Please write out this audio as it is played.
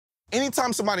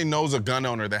Anytime somebody knows a gun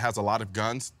owner that has a lot of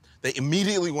guns, they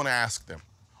immediately want to ask them,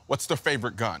 what's their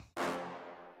favorite gun?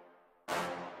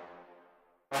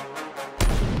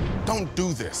 Don't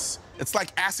do this. It's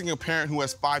like asking a parent who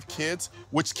has 5 kids,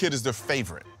 which kid is their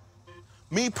favorite.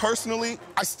 Me personally,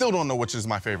 I still don't know which is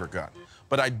my favorite gun,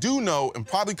 but I do know and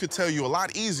probably could tell you a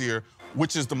lot easier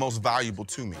which is the most valuable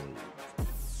to me.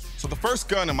 So the first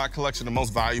gun in my collection of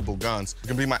most valuable guns is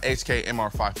gonna be my HK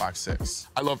MR556.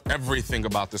 I love everything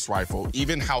about this rifle,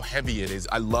 even how heavy it is.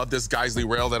 I love this Geisley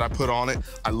rail that I put on it.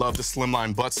 I love the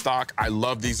slimline buttstock. I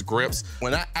love these grips.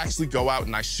 When I actually go out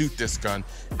and I shoot this gun,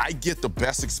 I get the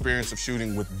best experience of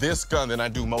shooting with this gun than I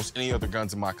do most any other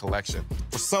guns in my collection.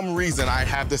 For some reason, I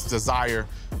have this desire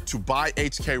to buy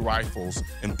HK rifles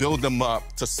and build them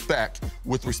up to spec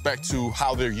with respect to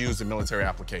how they're used in military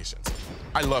applications.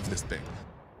 I love this thing.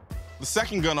 The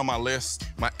second gun on my list,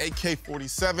 my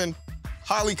AK-47,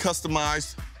 highly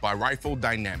customized by Rifle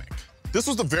Dynamic. This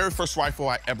was the very first rifle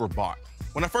I ever bought.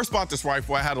 When I first bought this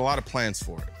rifle, I had a lot of plans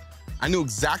for it. I knew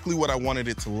exactly what I wanted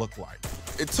it to look like.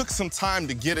 It took some time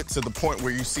to get it to the point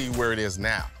where you see where it is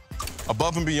now.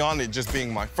 Above and beyond it just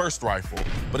being my first rifle,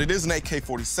 but it is an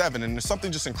AK-47, and there's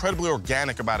something just incredibly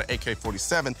organic about an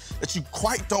AK-47 that you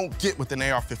quite don't get with an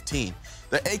AR-15.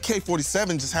 The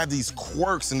AK-47 just had these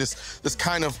quirks and this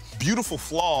kind of beautiful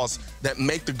flaws that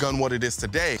make the gun what it is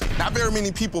today. Not very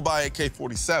many people buy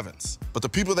AK-47s, but the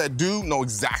people that do know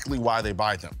exactly why they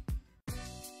buy them.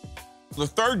 The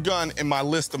third gun in my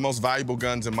list of most valuable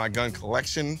guns in my gun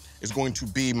collection is going to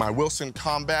be my Wilson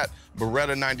Combat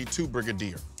Beretta 92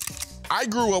 Brigadier. I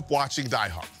grew up watching Die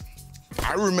Hard.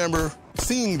 I remember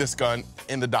seeing this gun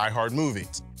in the Die Hard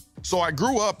movies. So I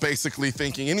grew up basically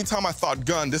thinking anytime I thought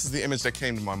gun, this is the image that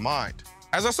came to my mind.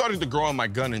 As I started to grow in my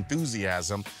gun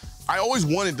enthusiasm, I always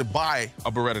wanted to buy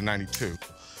a Beretta 92.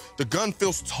 The gun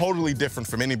feels totally different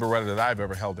from any Beretta that I've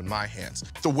ever held in my hands.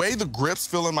 The way the grips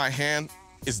feel in my hand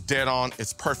is dead on,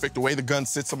 it's perfect. The way the gun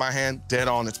sits in my hand, dead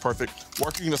on, it's perfect.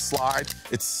 Working the slide,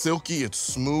 it's silky, it's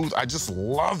smooth. I just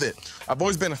love it. I've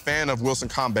always been a fan of Wilson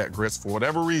Combat grips for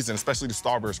whatever reason, especially the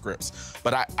Starburst grips,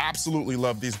 but I absolutely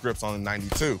love these grips on the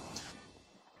 92.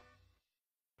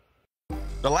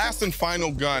 The last and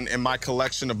final gun in my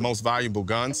collection of most valuable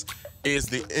guns is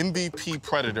the MVP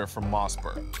Predator from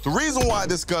Mossberg. The reason why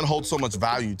this gun holds so much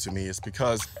value to me is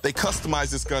because they customized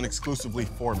this gun exclusively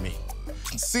for me. You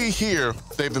can see here,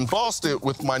 they've embossed it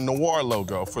with my Noir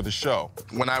logo for the show.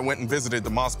 When I went and visited the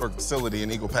Mossberg facility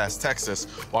in Eagle Pass, Texas,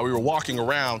 while we were walking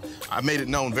around, I made it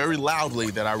known very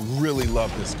loudly that I really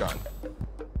love this gun.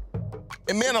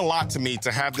 It meant a lot to me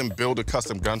to have them build a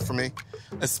custom gun for me,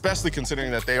 especially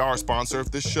considering that they are a sponsor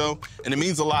of this show, and it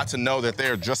means a lot to know that they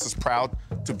are just as proud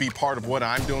to be part of what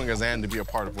I'm doing as and to be a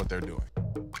part of what they're doing.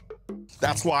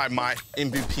 That's why my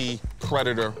MVP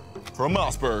Predator from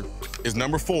Mossberg is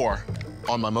number 4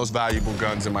 on my most valuable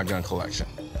guns in my gun collection.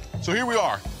 So here we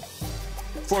are,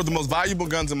 4 of the most valuable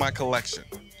guns in my collection.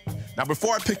 Now,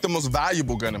 before I pick the most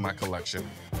valuable gun in my collection,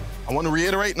 I want to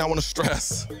reiterate and I want to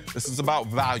stress, this is about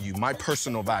value, my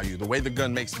personal value, the way the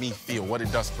gun makes me feel, what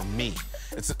it does for me.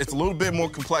 It's a little bit more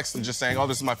complex than just saying, oh,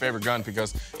 this is my favorite gun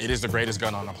because it is the greatest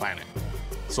gun on the planet.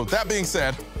 So with that being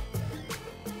said,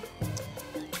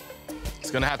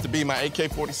 it's gonna have to be my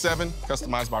AK-47,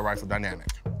 customized by Rifle Dynamic.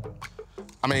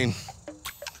 I mean,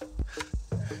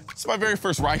 it's my very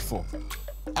first rifle.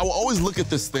 I will always look at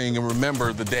this thing and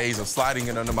remember the days of sliding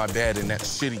it under my bed in that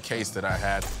shitty case that I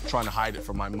had, trying to hide it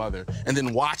from my mother, and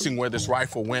then watching where this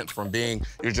rifle went from being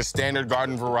your just standard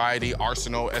garden variety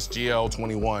Arsenal SGL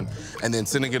 21, and then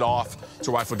sending it off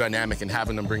to Rifle Dynamic and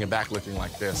having them bring it back looking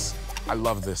like this. I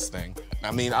love this thing.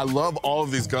 I mean, I love all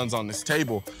of these guns on this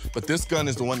table, but this gun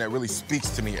is the one that really speaks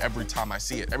to me every time I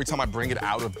see it, every time I bring it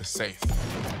out of the safe.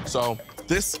 So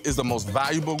this is the most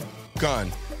valuable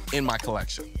gun in my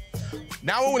collection.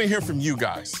 Now I want to hear from you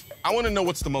guys. I want to know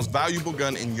what's the most valuable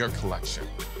gun in your collection.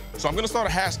 So I'm going to start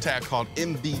a hashtag called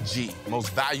MVG,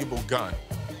 most valuable gun.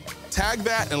 Tag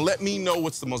that and let me know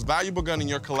what's the most valuable gun in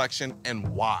your collection and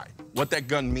why, what that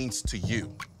gun means to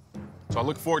you. So I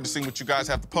look forward to seeing what you guys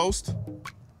have to post.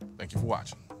 Thank you for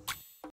watching.